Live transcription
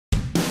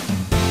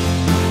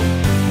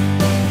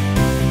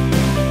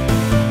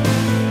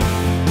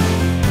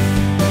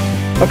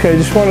Okay, I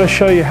just wanted to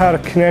show you how to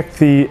connect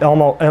the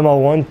Elmo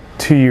MO-1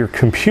 to your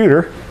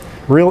computer.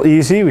 Real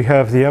easy. We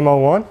have the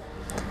MO-1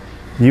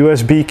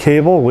 USB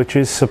cable, which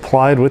is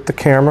supplied with the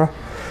camera.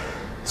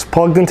 It's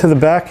plugged into the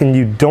back, and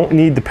you don't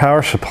need the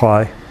power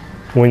supply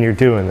when you're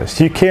doing this.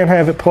 You can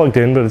have it plugged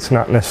in, but it's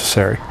not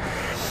necessary.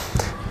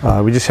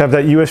 We just have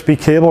that USB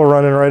cable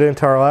running right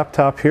into our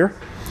laptop here,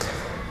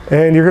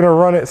 and you're going to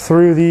run it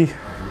through the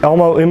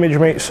Elmo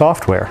ImageMate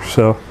software.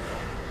 So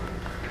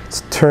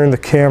let's turn the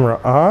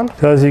camera on.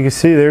 So as you can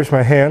see, there's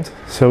my hand.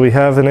 So we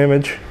have an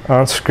image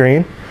on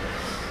screen.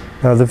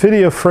 Now the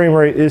video frame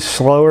rate is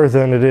slower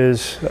than it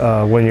is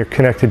when you're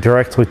connected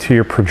directly to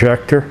your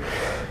projector.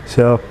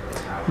 So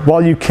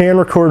while you can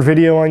record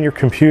video on your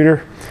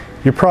computer,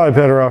 you're probably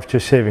better off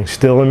just saving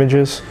still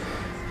images.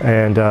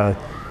 And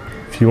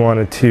if you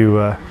wanted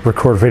to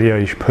record video,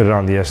 you should put it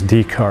on the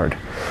SD card.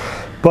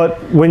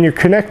 But when you're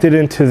connected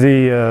into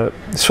the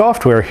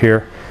software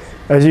here,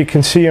 as you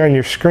can see on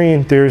your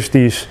screen, there's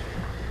these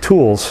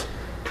tools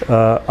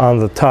on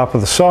the top of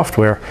the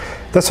software.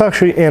 That's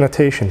actually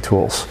annotation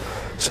tools.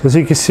 So as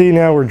you can see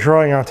now, we're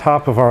drawing on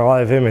top of our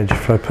live image.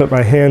 If I put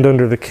my hand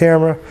under the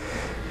camera,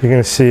 you're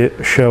going to see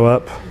it show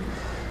up.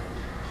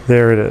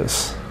 There it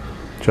is.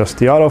 Just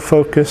the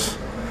autofocus.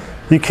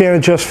 You can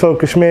adjust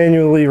focus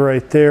manually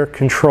right there,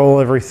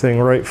 control everything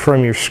right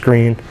from your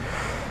screen,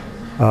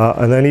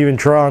 and then even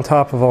draw on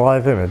top of a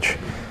live image.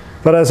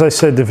 But as I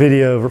said, the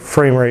video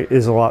frame rate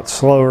is a lot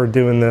slower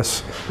doing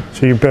this,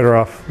 so you're better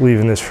off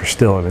leaving this for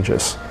still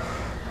images.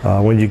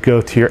 When you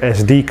go to your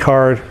SD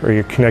card or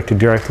you're connected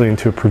directly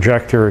into a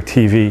projector or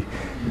TV,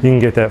 you can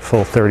get that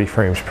full 30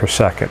 frames per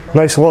second.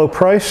 Nice low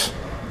price,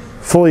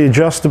 fully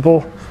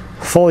adjustable,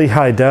 fully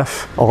high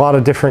def, a lot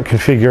of different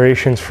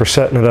configurations for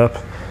setting it up,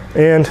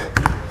 and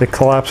it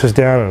collapses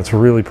down and it's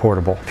really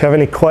portable. If you have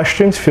any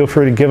questions, feel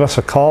free to give us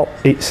a call,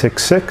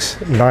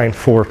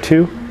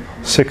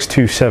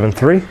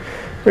 866-942-6273.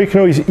 Or you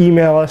can always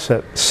email us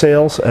at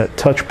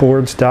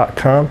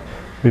sales@touchboards.com.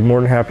 We'd be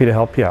more than happy to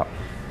help you out.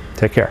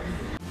 Take care.